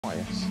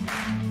bias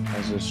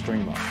as a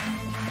streamer.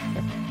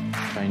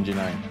 Change your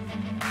name.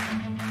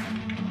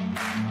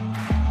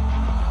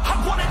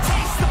 I wanna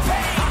taste the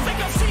pain. I think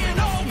I'm seeing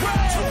all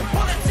red. 2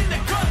 bullets in the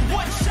gun,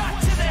 1 shot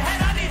to the head.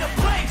 I need a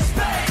blank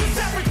space.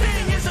 'Cause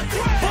everything is a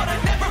threat, but I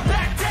never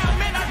back down.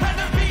 Man, I'd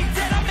rather be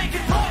dead. I'm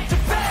making love to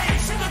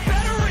face. And the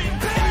better in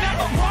bed.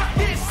 Never rock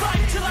this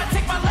life till I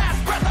take my last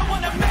breath. I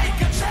wanna make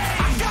a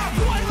change. I got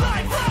 1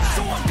 life left,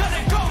 so I'm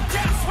gonna go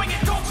down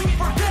swinging. Don't you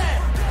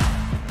forget.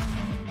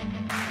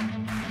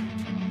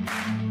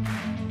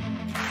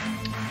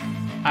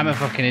 I'm a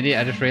fucking idiot.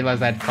 I just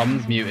realised I had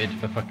comms muted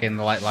for fucking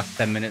the last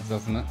 10 minutes,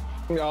 wasn't it?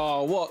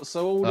 Oh, what?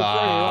 So all the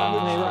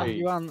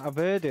I've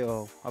heard it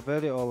all. I've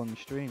heard it all on the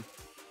stream.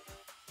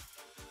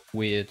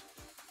 Weird.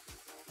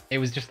 It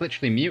was just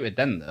literally muted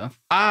then, though.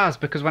 Ah, it's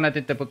because when I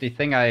did the bloody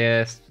thing,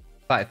 I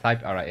started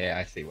typing. Alright, yeah,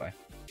 I see why.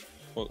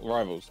 What,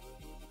 rivals?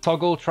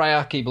 Toggle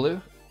Triarchy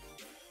blue.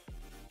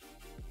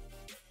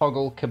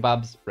 Toggle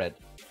KEBABs red.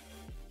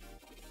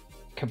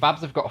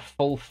 KEBABs have got a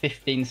full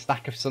 15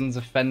 stack of Sons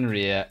of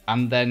Fenrir,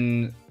 and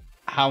then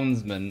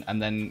Houndsman,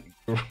 and then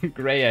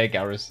Grey Air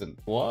Garrison.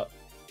 What?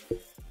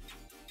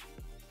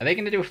 Are they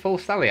going to do a full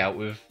sally out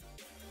with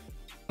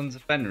Sons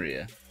of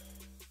Fenrir?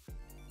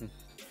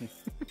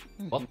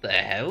 What the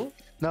hell?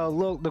 No,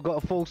 look, they've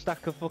got a full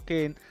stack of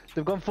fucking...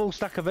 They've got a full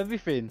stack of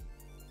everything.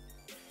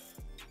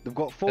 They've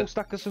got full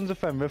stack of Sons of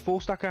Fenrir, full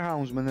stack of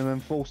Houndsman, and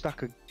then full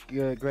stack of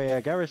Grey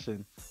Air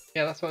Garrison.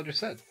 Yeah, that's what I just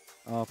said.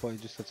 Oh, I thought you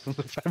just said Sons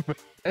of Fenrir.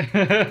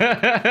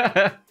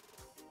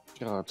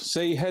 God.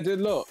 See, Headed,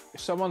 look.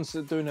 If someone's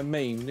doing a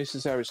meme, this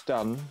is how it's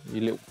done,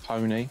 you little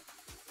pony.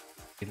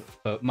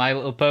 My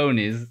Little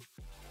Ponies.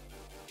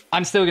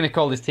 I'm still going to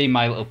call this team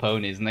My Little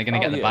Ponies, and they're going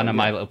to get the banner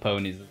My Little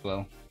Ponies as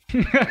well.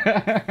 And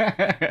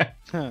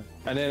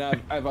then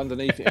have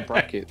underneath it in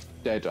brackets,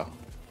 Deader.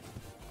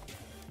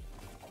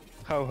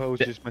 Ho-Ho's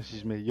just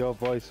messaged me, your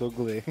voice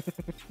ugly.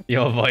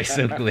 Your voice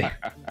ugly.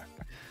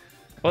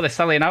 Well, they're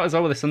selling out as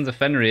well with the Sons of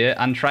Fenrir,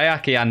 and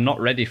Triarchy are not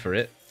ready for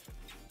it.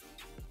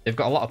 They've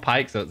got a lot of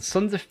pikes, though. The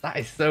Sons of... That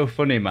is so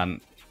funny,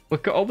 man.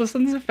 Look at all the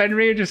Sons of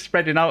Fenrir just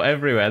spreading out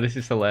everywhere. This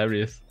is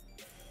hilarious.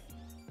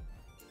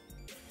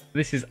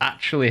 This is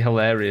actually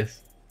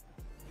hilarious.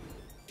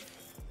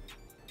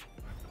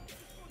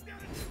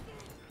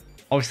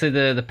 Obviously,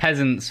 the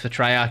peasants for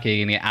Triarchy are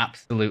going to get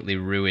absolutely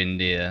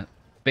ruined here.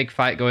 Big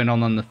fight going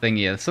on the thing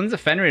here. The Sons of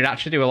Fenrir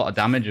actually do a lot of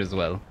damage as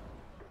well.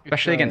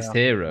 Especially against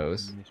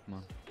heroes.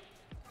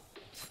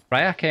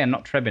 Triarchy are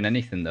not trebbing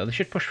anything, though. They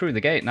should push through the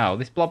gate now.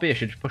 This blob here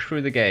should push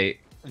through the gate,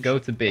 go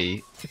to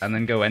B, and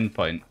then go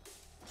endpoint.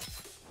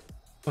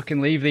 Fucking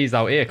leave these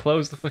out here.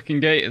 Close the fucking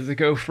gate as they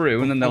go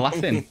through, and then they're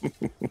laughing.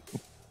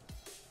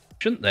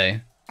 Shouldn't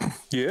they?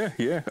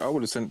 Yeah. I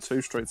would have sent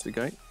 2 straight to the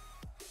gate.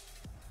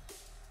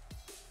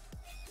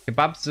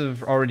 KEBABs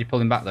have already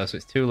pulling back, though, so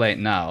it's too late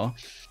now.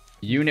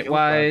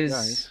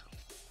 Unit-wise,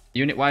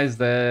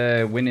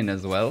 they're winning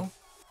as well.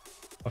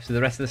 Obviously,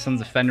 the rest of the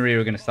Sons of Fenrir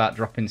are going to start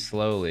dropping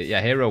slowly.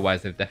 Yeah,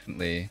 hero-wise, they're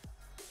definitely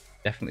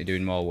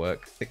doing more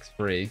work.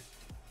 6-3.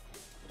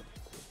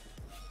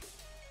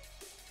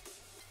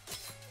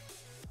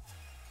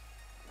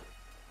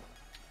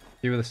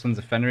 Few of the Sons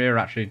of Fenrir are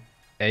actually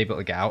able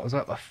to get out as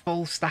well. A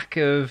full stack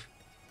of...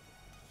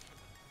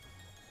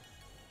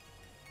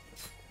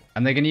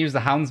 And they're going to use the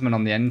Houndsman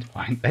on the end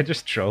point. They're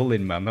just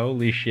trolling, man.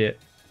 Holy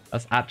shit.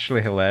 That's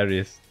actually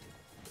hilarious.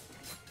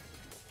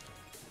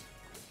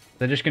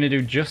 They're just going to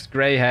do just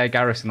Grey Hair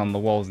Garrison on the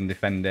walls and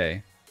defend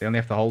A. They only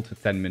have to hold for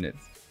 10 minutes.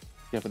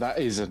 Yeah, but that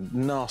is a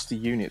nasty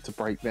unit to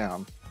break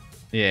down.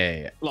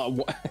 Yeah. Like,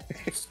 what?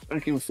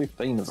 Fucking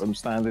 15 of them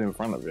standing in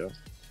front of you.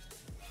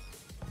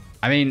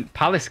 I mean,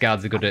 Palace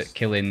Guards are good at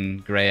killing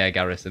Grey Hair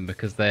Garrison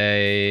because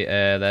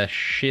they're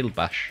shield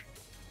bash.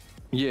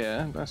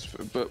 Yeah,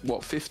 but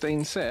what,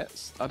 15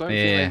 sets? I don't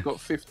think they've got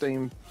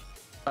 15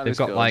 Palace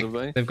Guards, have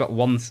they? They've got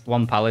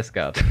one Palace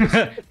Guard.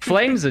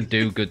 Flames would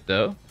do good,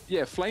 though.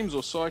 Yeah, Flames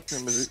or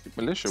Cycling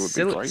Militia would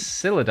be great.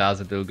 Silidars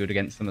would do good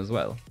against them as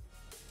well.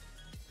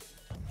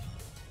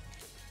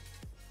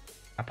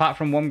 Apart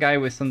from one guy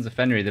with Sons of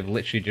Fenrir, they've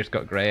literally just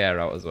got Grey Hair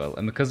out as well.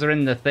 And because they're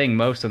in the thing,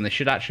 most of them, they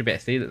should actually be able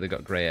to see that they've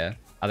got Grey Hair.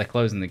 Oh, they're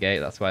closing the gate,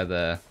 that's why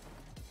they're...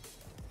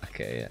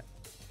 Okay, yeah.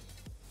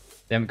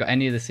 They haven't got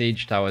any of the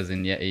siege towers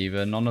in yet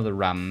either, none of the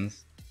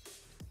rams.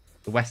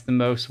 The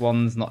westernmost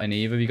one's not in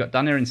either. You've got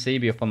Danir and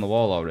Seabee up on the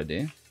wall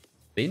already.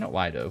 B not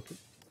wide open.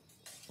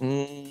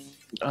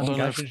 I don't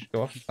know. Should just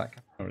go off and start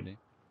capping already.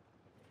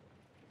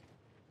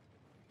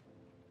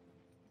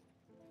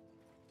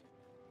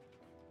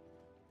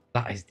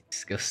 That is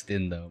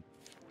disgusting, though.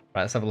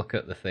 Right, let's have a look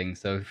at the thing.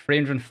 So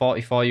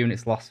 344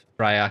 units lost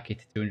for Triarchy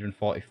to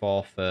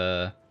 244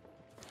 for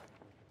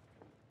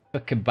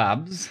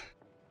KEBABs.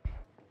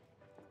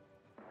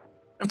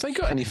 Have they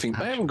got anything?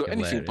 They haven't got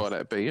anything by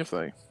that B, have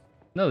they?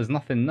 No, there's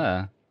nothing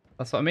there.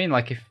 That's what I mean.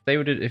 Like if they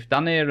would, if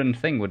Danir and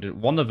Thing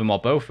would, one of them or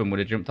both of them would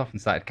have jumped off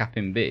and started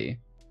capping B,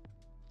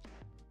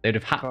 they'd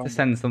have had to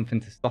send something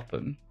to stop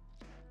them.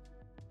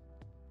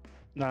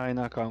 Nine,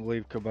 I can't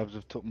believe KEBABs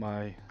have took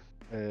my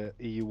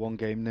EU1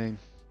 game name.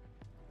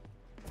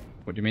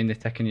 What do you mean they're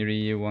taking your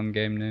EU1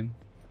 game name?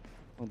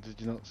 Well, did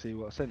you not see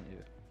what I sent you?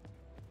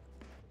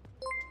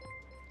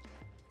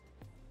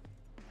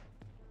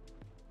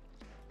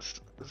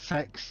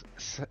 Sex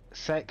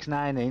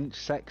 9 inch,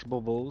 sex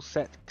bubbles,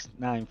 sex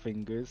 9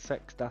 fingers,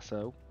 sex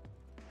Dasuo.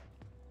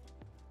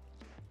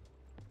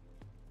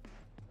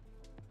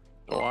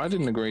 Oh, I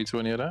didn't agree to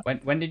any of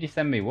that. When did you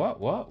send me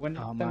what? When did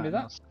you send me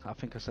that? I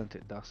think I sent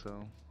it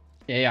Dasuo.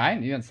 Yeah,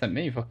 you hadn't sent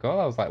me, fuck all.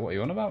 I was like, what are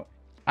you on about?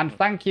 And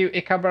thank you,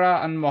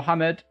 Ikabara and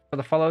Mohammed, for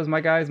the follows,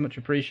 my guys. Much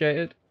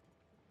appreciated.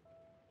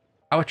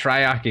 Our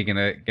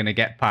Triarchy gonna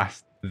get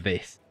past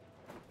this.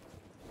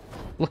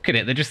 Look at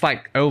it, they're just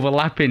like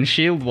overlapping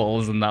shield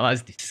walls and that.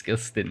 That's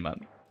disgusting,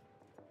 man.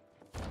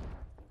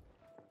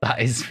 That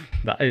is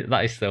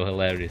so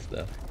hilarious,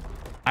 though.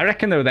 I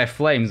reckon, though, their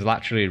flames will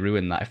actually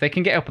ruin that. If they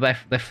can get up,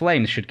 their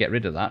flames should get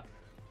rid of that.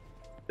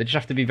 They just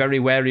have to be very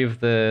wary of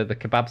the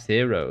KEBABs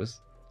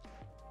heroes.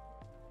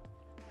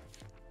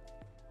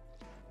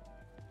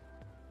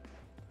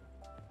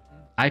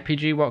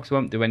 IPG walks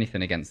won't do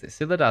anything against it.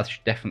 Silidars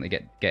should definitely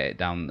get it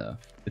down, though.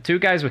 The two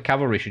guys with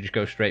cavalry should just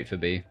go straight for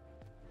B.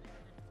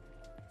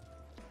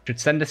 Should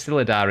send a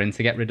Silidar in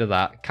to get rid of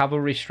that.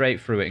 Cavalry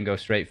straight through it and go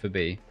straight for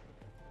B.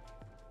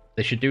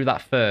 They should do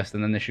that first,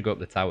 and then they should go up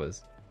the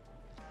towers.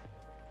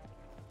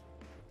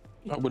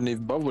 I wouldn't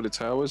even bother with the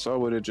towers. I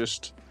would have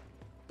just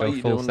Go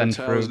baited full on the send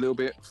towers through. a little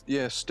bit.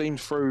 Yeah,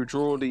 steamed through,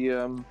 draw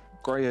the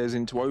grey hairs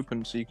into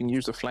open so you can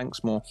use the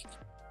flanks more.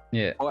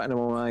 Yeah. Fighting them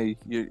on A,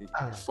 you're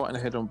fighting a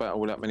head-on battle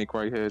with that many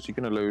grey hairs, you're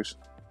going to lose.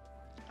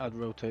 I'd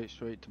rotate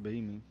straight to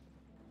B, me.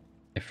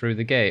 Through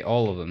the gate,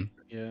 all of them.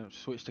 Yeah,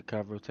 switch to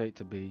cav, rotate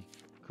to B.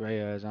 Grey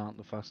hairs aren't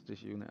the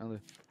fastest unit, are they?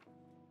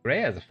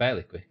 Grey hairs are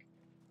fairly quick.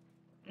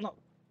 Not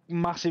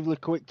massively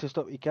quick to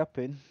stop you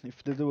capping.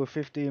 If they do a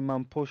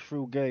 15-man push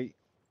through gate.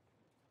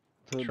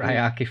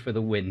 Triarchy for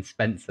the win.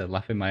 Spencer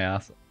laughing my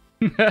ass off.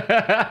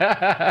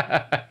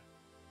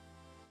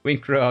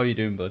 Winkro, how you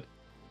doing, bud?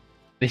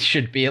 This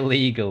should be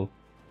illegal.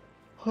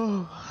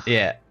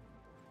 Yeah.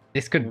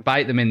 This could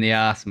bite them in the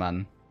ass,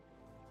 man.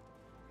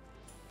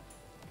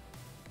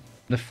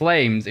 The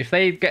flames, if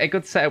they get a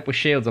good setup with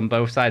shields on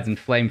both sides and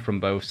flame from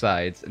both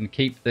sides and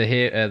keep the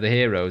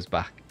heroes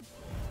back.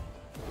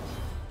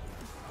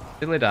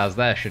 Silidars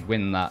there should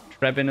win that.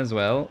 Trebin as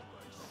well.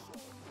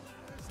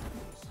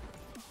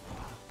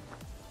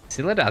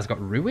 Silidars got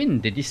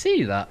ruined. Did you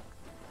see that?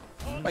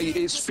 Mate,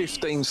 it's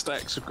 15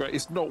 stacks of great.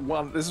 It's not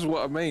one. This is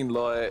what I mean.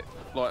 Like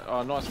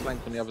a nice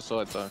flank on the other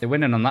side, though. They're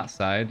winning on that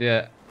side,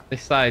 yeah.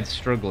 This side's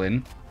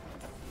struggling.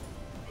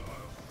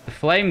 The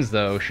flames,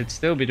 though, should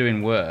still be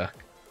doing work.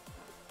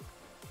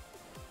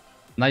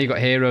 Now you've got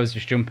heroes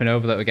just jumping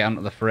over that will get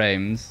onto the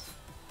frames.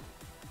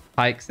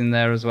 Pikes in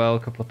there as well, a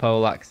couple of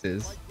pole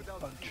axes.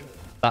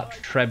 That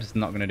Treb's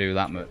not going to do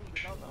that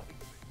much.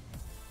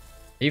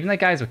 Even the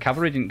guys with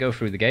cavalry didn't go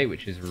through the gate,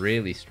 which is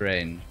really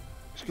strange.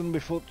 It's going to be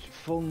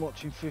fun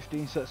watching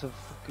 15 sets of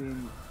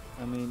fucking...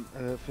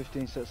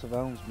 15 sets of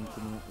helmsmen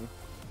coming at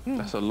you.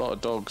 That's a lot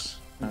of dogs.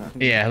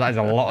 Yeah, that is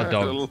a lot of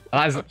dogs.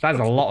 That's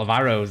a lot of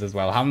arrows as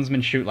well.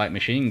 Helmsmen shoot like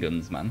machine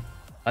guns, man.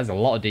 That's a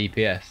lot of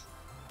DPS.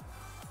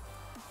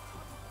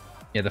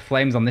 Yeah, the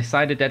flames on this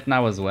side are dead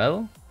now as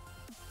well.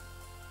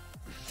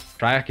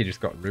 Triarchy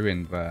just got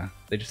ruined there.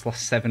 They just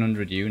lost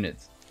 700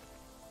 units.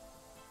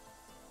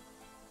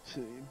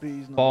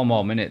 4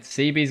 more minutes.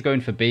 Seabee's going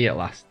for B at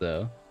last,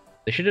 though.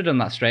 They should have done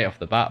that straight off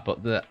the bat,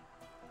 but the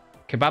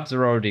KEBABs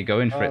are already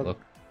going for it, look.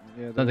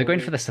 Yeah, No, they're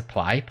going for the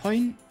supply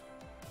point.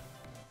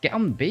 Get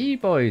on B,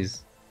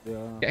 boys.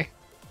 Yeah.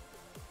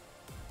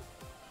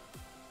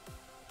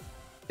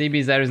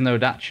 Seabee's there is no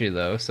Dachi,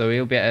 though, so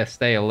he'll be able to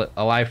stay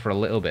alive for a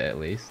little bit, at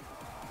least.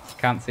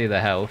 Can't see their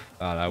health.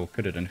 Oh, I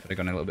could have done if I'd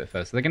gone a little bit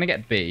first. So they're going to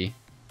get B.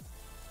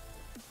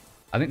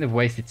 I think they've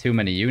wasted too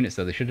many units,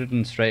 though. They should have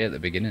done straight at the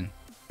beginning.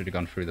 Should have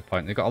gone through the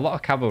point. They've got a lot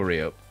of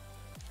cavalry up.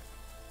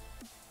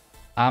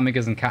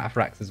 Armigers and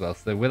cataphracts as well.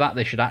 So with that,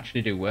 they should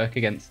actually do work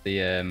against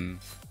the...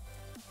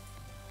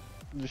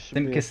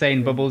 Simka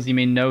saying bubbles, you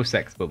mean no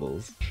sex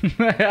bubbles?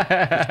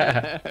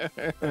 My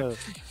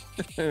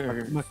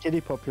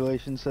kiddie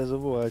population says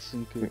otherwise,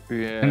 Simka.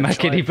 Yeah. My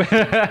kiddie...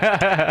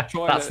 that's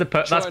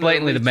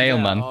blatantly the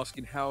mailman.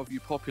 Asking how have you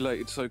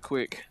populated so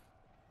quick?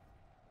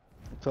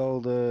 I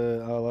told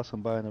our lass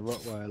I'm buying a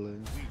Rottweiler.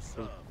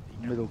 The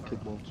middle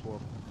kid won't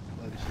swap.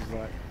 And she's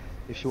like,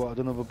 if she wanted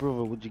another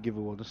brother, would you give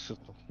her one? I said,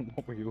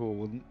 not with you, I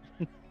wouldn't.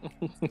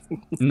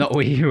 Not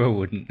with you, I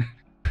wouldn't.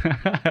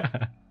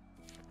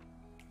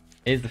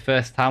 Here's the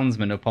first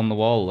townsman up on the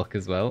wall, look,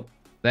 as well.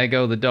 There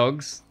go the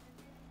dogs.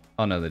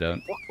 Oh, no, they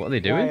don't. What are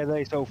they doing? Why are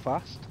they so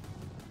fast?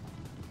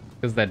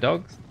 Because they're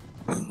dogs.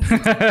 Not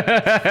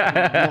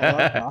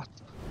that fast.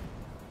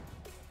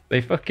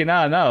 They fucking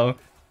are now.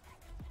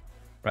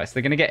 Right, so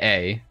they're going to get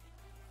A.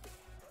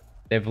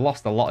 They've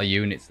lost a lot of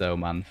units, though,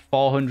 man.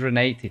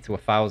 480 to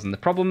 1,000. The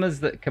problem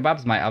is that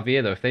KEBABs might have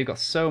here, though. If they've got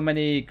so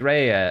many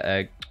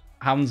grey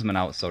houndsmen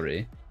out,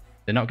 sorry,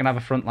 they're not going to have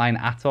a front line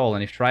at all.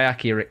 And if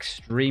Triarchy are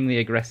extremely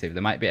aggressive,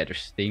 they might be able to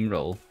just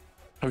steamroll.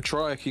 Oh,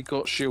 Triarchy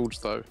got shields,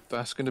 though.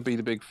 That's going to be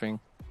the big thing.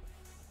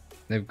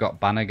 they've got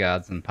banner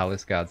guards and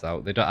palace guards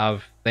out. They don't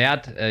have. They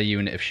had a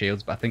unit of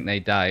shields, but I think they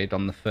died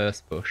on the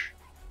first push.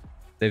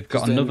 They've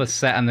got another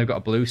set and they've got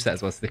a blue set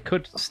as well, so they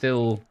could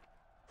still.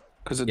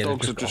 Because the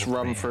dogs have just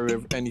run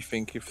through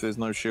anything if there's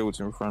no shields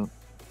in front.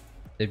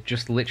 They've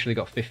just literally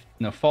got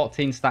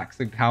 14 stacks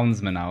of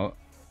houndsmen out.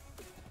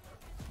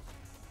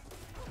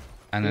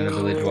 And then a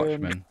village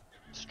watchman.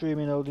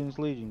 Streaming Odin's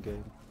Legion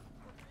game.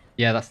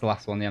 Yeah, that's the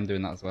last one. Yeah, I'm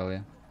doing that as well,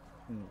 yeah.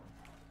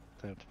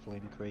 They're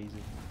flame crazy.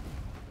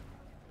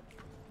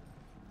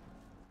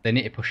 They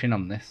need to push in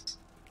on this.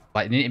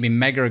 Like, they need to be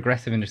mega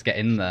aggressive and just get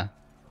in there.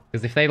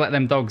 Because if they let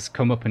them dogs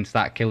come up and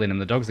start killing them,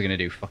 the dogs are going to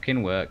do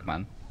fucking work,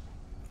 man.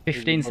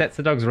 15 sets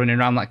of dogs running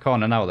around that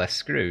corner now, they're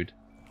screwed.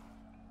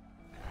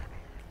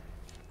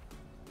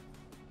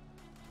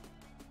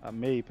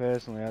 Me,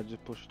 personally, I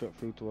just push straight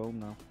through to home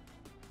now.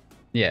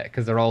 Yeah,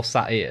 because they're all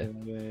sat here.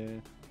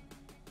 Yeah.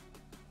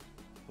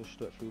 Push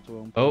straight through to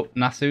home. Oh,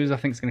 Nasu's, I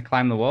think, is going to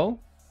climb the wall.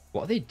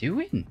 What are they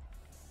doing?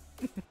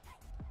 Because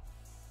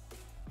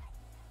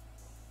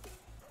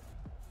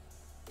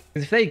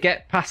if they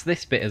get past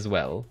this bit as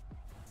well,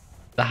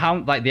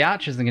 the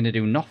archers are going to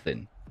do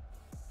nothing.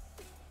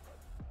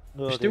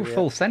 Just do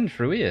full send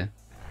through here.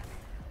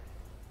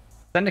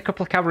 Send a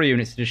couple of cavalry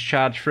units to just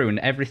charge through, and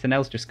everything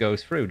else just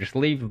goes through. Just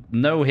leave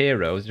no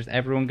heroes. Just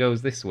everyone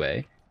goes this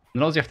way.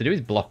 And all you have to do is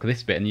block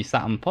this bit, and you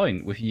sat on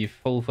point with your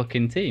full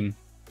fucking team.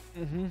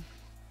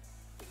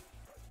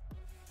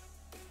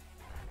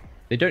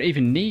 They don't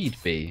even need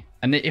B.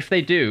 And if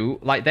they do,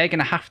 like, they're going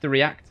to have to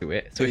react to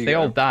it. So if they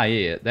all die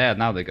here,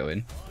 now they're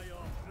going.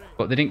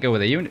 But they didn't go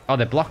with their unit. Oh,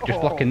 they're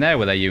just blocking there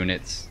with their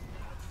units.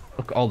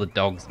 Look at all the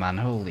dogs, man.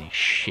 Holy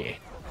shit.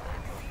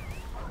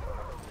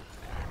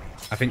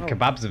 I think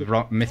KEBABs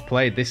have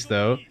misplayed this,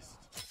 though.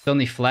 It's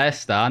only Flare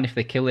Star, and if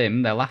they kill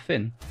him, they're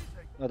laughing.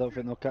 I don't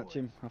think they'll catch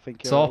him. I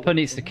think Sorpa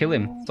needs to kill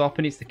him. Sorpa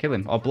needs to kill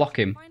him, or block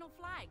him.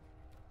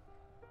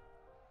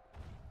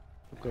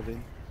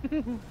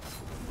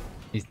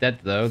 He's dead,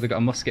 though. They've got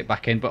a musket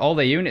back in, but all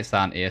their units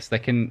aren't here, so they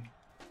can...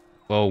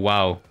 Oh,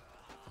 wow.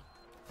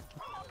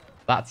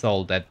 That's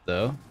all dead,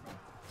 though.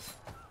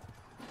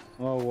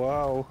 Oh,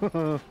 wow.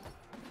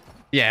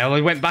 Yeah, well,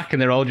 they went back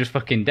and they're all just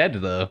fucking dead,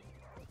 though.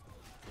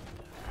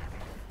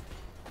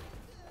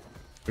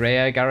 Grey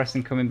Air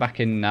Garrison coming back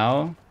in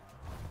now.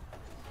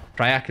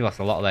 Triarchy lost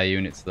a lot of their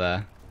units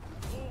there.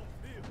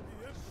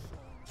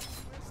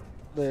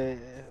 I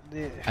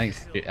think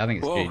it's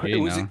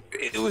GG now.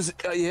 It was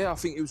yeah, I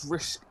think it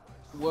was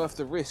worth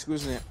the risk,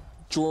 wasn't it?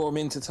 Draw them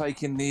into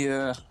taking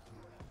the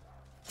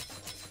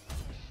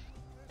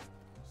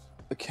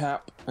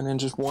cap and then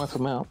just wipe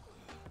them out.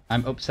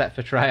 I'm upset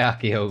for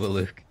Triarchy over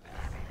Luke.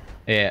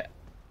 Yeah.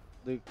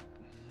 Luke.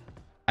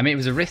 I mean, it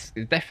was a risk.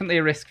 Definitely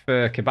a risk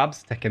for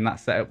KEBABs taking that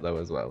setup though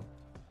as well.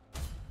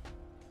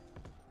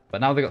 But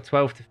now they've got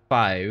 12 to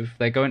 5.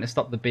 They're going to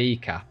stop the B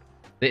cap.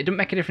 It doesn't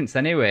make a difference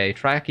anyway.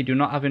 Triarchy do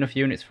not have enough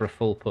units for a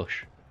full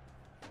push.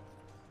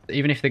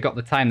 Even if they got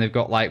the time, they've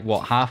got like,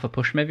 what, half a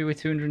push maybe with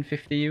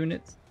 250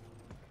 units?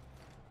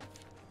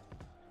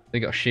 They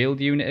got a shield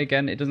unit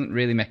again. It doesn't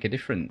really make a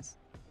difference.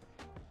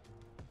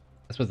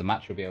 I suppose the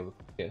match will be able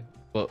to get,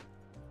 but...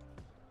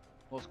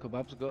 What's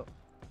KEBABs got?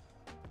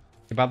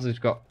 KEBABs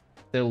have got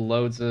still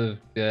loads of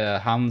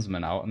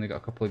houndsmen out, and they've got a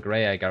couple of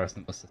Grey Air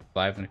Garrison that must have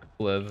survived, and a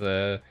couple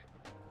of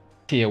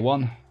Tier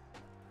 1.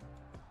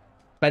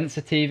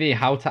 Spencer TV,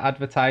 how to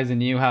advertise a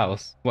new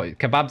house. What,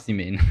 KEBABs you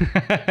mean?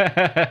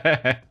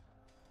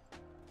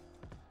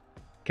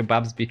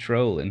 KEBABs be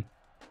trolling.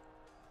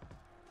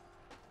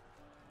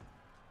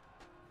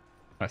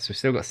 Right, so we've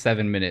still got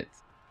 7 minutes.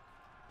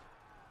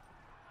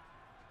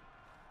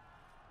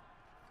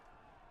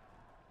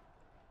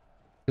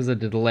 Because of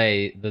the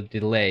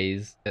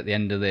delays at the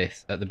end of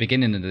this, at the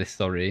beginning of this,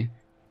 sorry,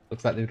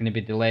 looks like there's going to be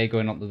a delay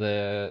going on to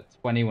the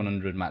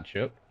 2100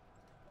 matchup.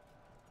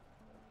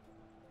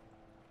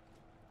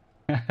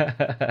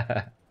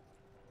 Gonna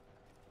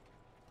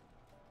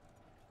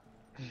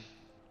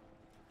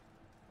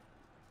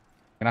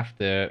have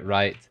to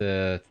write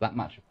to that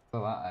matchup,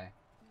 aren't I?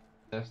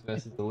 First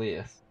versus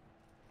Elias.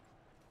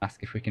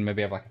 Ask if we can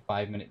maybe have like a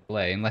 5-minute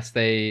delay, unless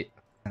they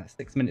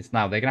 6 minutes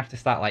now. They're gonna have to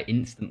start like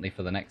instantly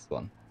for the next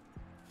one.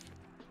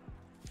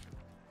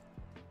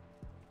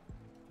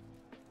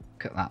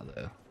 Look at that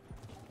though.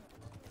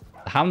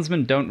 The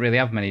houndsmen don't really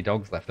have many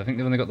dogs left. I think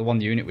they've only got the 1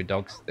 unit with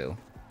dogs still.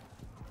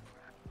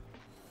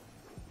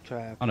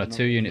 Oh no,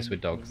 2 units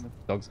with dogs.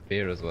 Dogs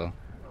appear as well.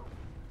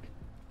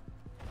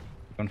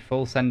 Gone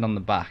full send on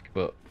the back,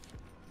 but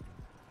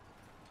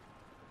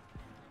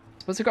I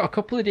suppose they've got a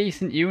couple of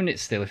decent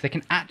units still. If they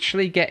can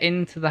actually get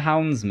into the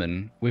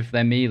houndsmen with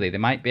their melee, they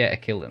might be able to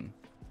kill them.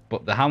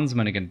 But the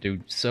houndsmen are going to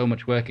do so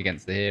much work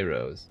against the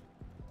heroes.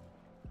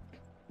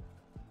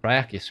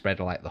 Triarchy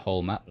spread like the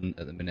whole map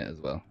at the minute as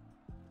well.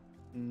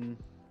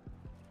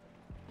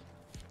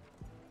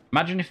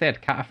 Imagine if they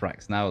had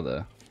cataphracts now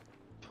though.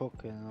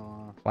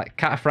 Like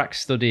cataphracts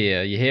stood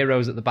here, your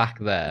heroes at the back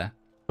there,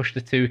 push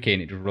the 2 key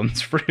and it just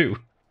runs through.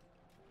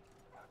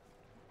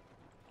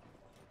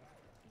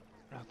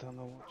 I don't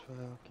know what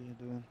Triarchy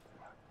are doing.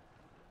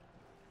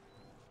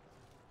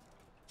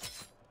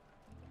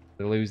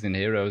 They're losing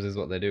heroes is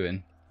what they're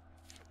doing.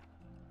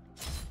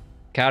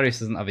 Karius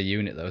doesn't have a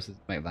unit though, so it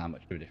doesn't make that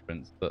much of a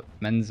difference. But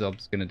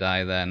Menzob's going to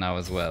die there now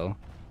as well.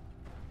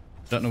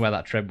 Don't know where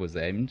that Treb was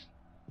aimed.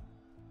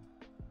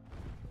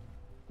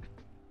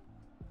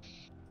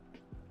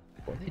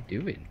 What are they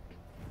doing?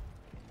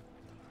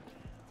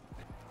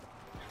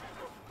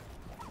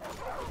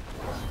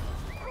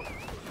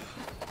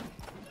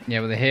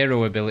 Yeah, with the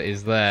hero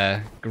abilities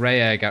there,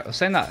 Grey Egg. I was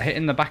saying that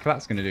hitting the back of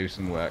that's going to do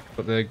some work,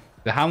 but the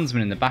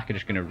houndsmen in the back are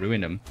just going to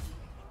ruin them.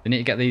 They need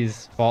to get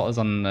these forters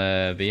on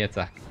the V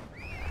attack.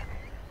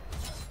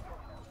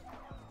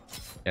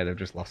 Yeah, they've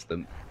just lost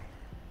them.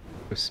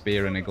 With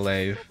Spear and a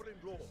Glaive.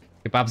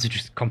 KEBABs are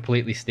just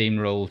completely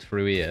steamrolled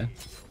through here.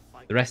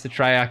 The rest of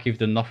Triarchy have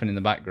done nothing in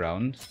the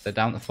background. They're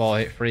down to 4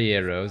 hit 3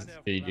 heroes. It's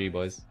GG,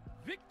 boys.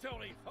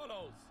 Victory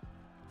follows.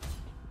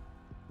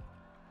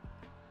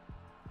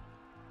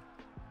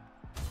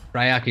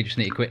 Triarchy just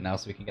need to quit now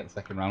so we can get the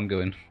second round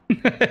going.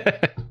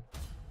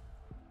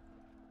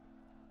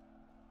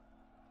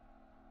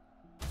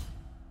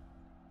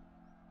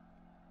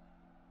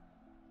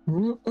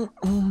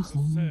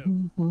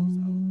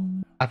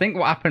 I think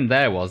what happened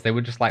there was they were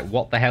just like,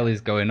 what the hell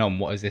is going on?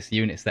 What is this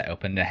unit set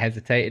up? And they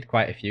hesitated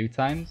quite a few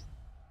times.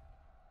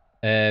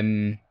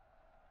 Shame,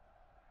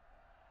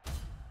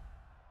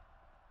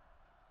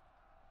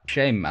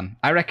 man.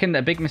 I reckon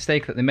a big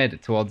mistake that they made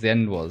towards the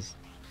end was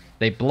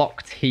they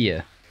blocked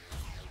here.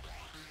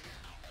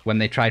 When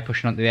they tried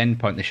pushing on to the end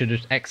point, they should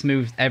have just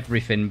X-moved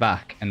everything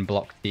back and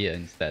blocked here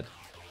instead.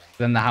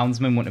 Then the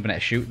houndsman wouldn't have been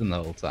able to shoot them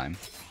the whole time.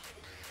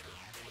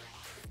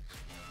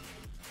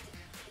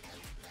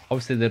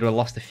 Obviously, they'd have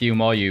lost a few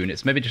more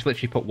units. Maybe just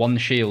literally put one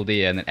shield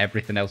here and then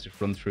everything else just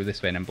runs through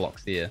this way and then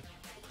blocks here.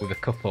 With a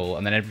couple,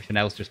 and then everything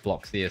else just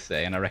blocks here,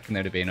 say. And I reckon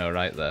they'd have been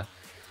alright there.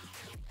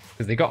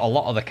 Because they got a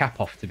lot of the cap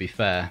off, to be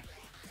fair.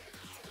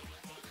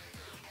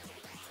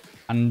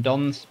 And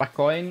Don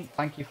Spacoin,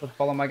 thank you for the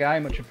follow, my guy.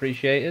 Much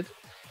appreciated.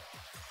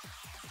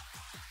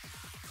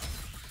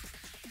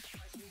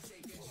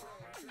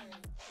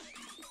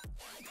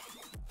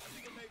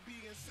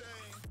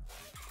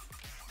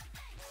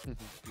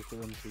 Look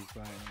at them two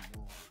fighting at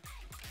war.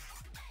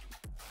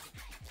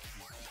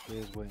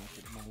 Spear's waiting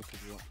for the mole to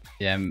drop.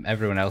 Yeah,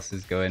 everyone else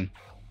is going.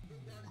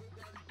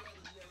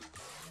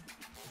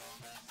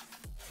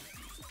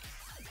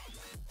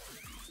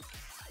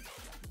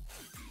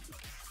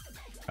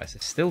 Right, so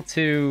still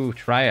 2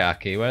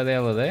 Triarchy. Where the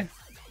hell are they?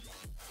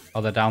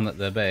 Oh, they're down at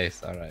their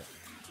base. Alright.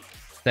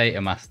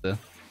 Data Master.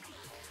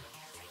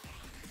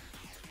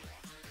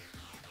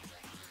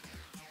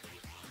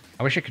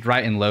 I wish I could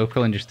write in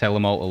local and just tell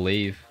them all to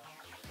leave.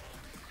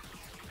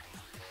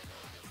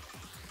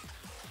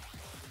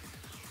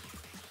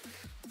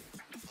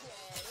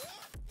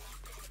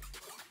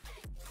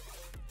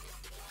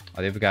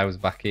 Oh, the other guy was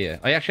back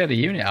here. I actually had a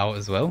unit out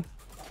as well.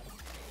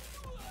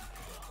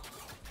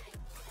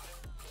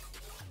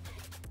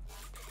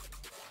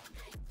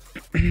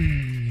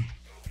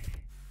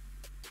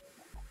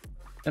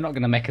 They're not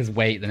going to make us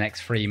wait the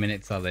next 3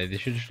 minutes, are they? They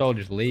should just all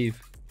just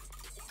leave.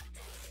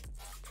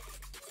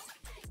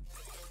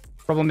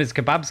 Problem is,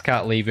 KEBABs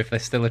can't leave if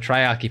there's still a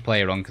Triarchy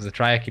player on, because the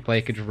Triarchy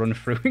player could just run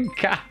through and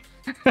cap.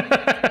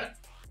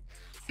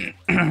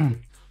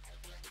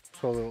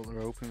 Probably what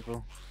they're hoping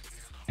for.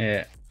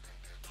 Yeah.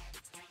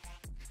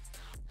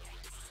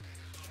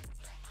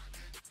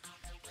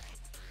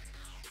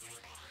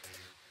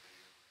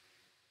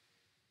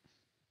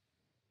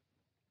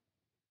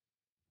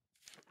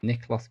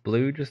 Nicholas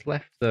Blue just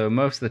left, so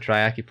most of the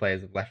Triarchy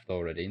players have left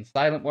already. And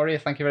Silent Warrior,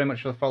 thank you very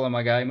much for the follow,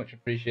 my guy. Much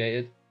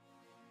appreciated.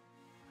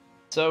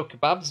 So,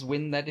 KEBABs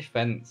win their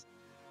defense.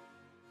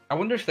 I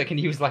wonder if they can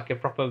use like a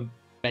proper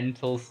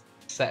mental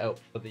setup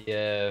for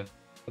the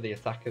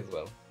attack as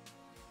well.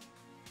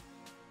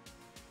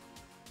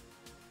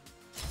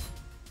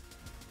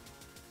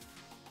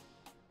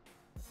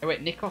 Oh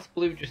wait, Nikos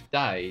Blue just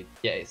died.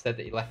 Yeah, it said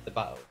that he left the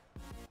battle.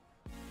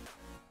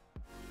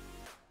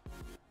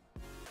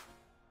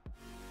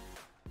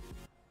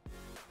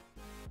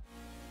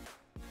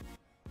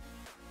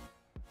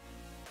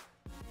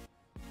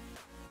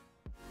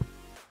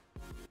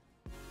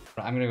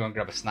 Right, I'm gonna go and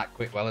grab a snack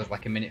quick while there's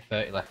like a minute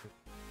 30 left.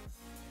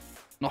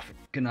 Nothing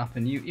can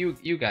happen.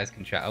 You guys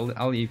can chat.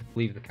 I'll leave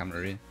the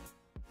camera here.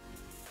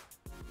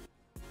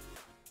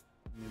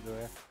 You go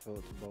here.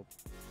 Talk to Bob.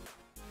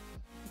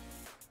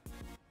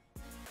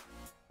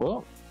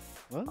 What?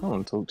 What? I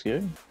want to talk to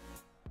you.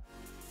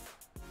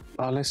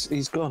 Oh,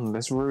 he's gone.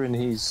 Let's ruin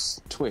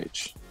his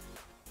Twitch.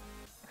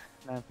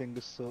 Nine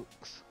Fingers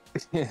sucks.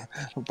 Yeah,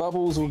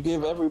 Bubbles will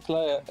give every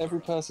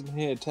person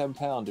here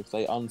 £10 if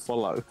they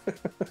unfollow. I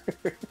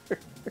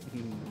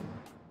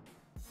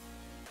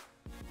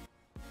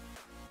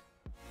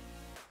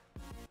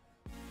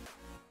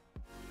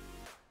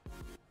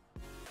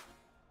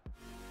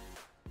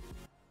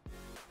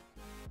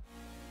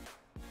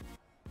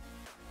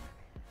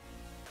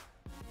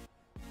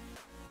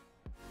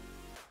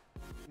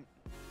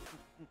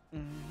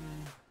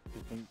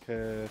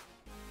think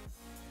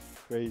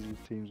Crazy's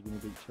team's gonna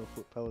beat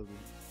Chocolate Paladin.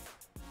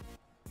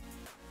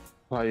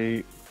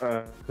 Play,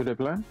 who they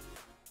playing?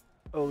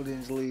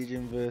 Odin's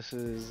Legion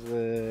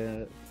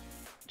versus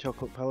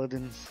Chocolate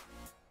Paladins.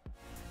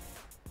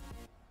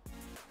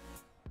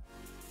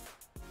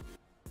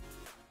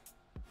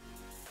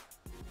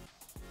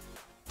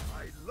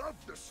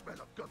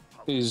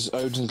 Is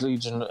Odin's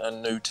Legion a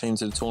new team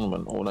to the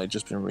tournament, or they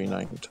just been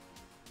renamed?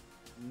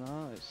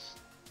 No, it's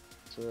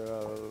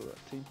a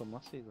team from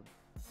last season.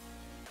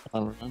 I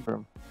don't remember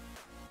them.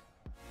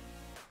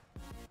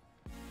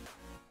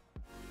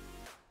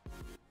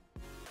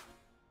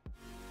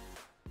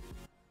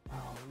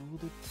 Oh, who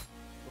did?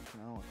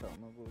 Fucking hell, I can't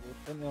remember.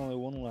 I think they only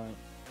won like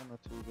 1 or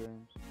 2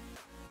 games.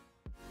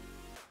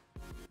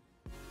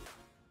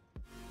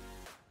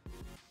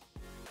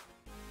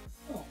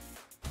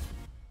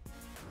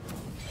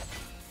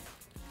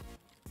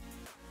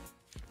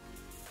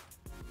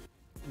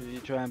 Did you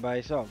try and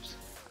buy subs?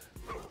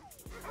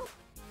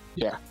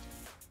 Yeah.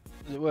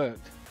 Has it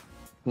worked?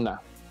 No.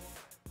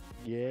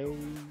 Yay.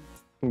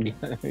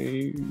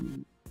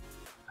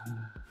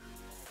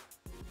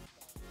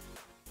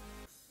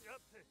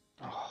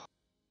 Oh.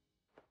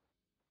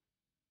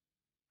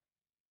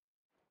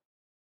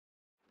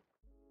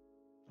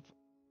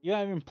 You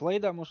haven't even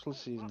played that much this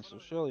season, so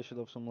surely you should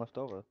have some left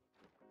over.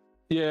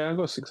 Yeah, I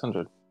got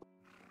 600.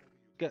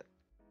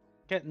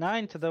 Get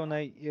 9 to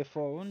donate your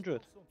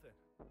 400.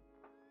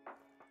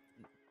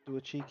 Do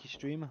a cheeky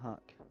streamer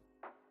hack.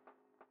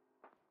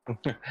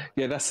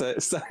 Yeah, that's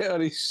it. Stay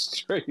on his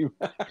stream.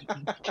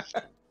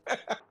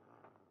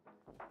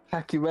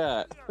 Hack him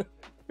out.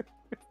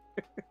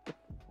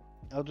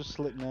 I'll just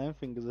slip 9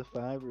 fingers of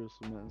fibre or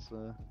something.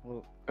 So,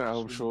 look,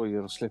 I'm sure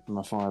you'll slip in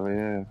my fiver,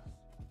 yeah.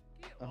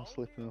 I'm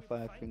slipping a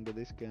 5-finger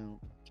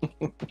discount.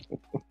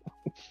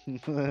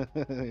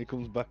 He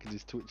comes back and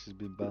his Twitch has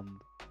been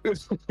banned.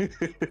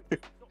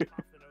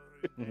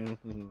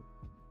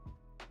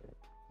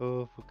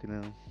 Oh, fucking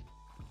hell.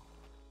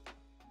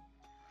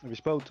 Have you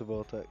spoke to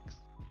Vortex?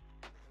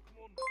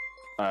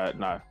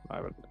 No, I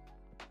haven't.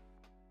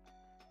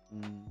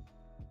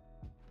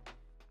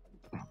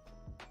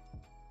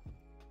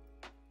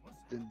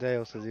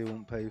 Dale says he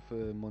won't pay for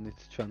money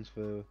to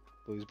transfer,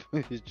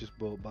 but he's just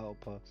bought Battle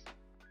Pass.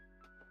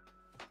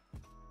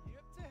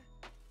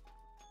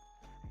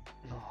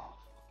 Oh,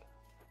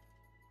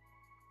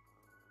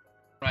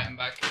 Right, I'm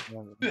back.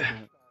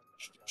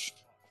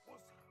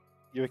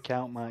 your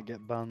account might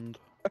get banned.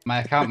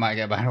 My account might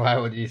get banned. Why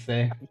would you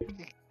say?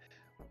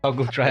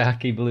 Toggle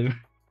Triarchy Blue.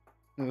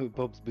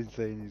 Bob's been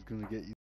saying he's gonna get you.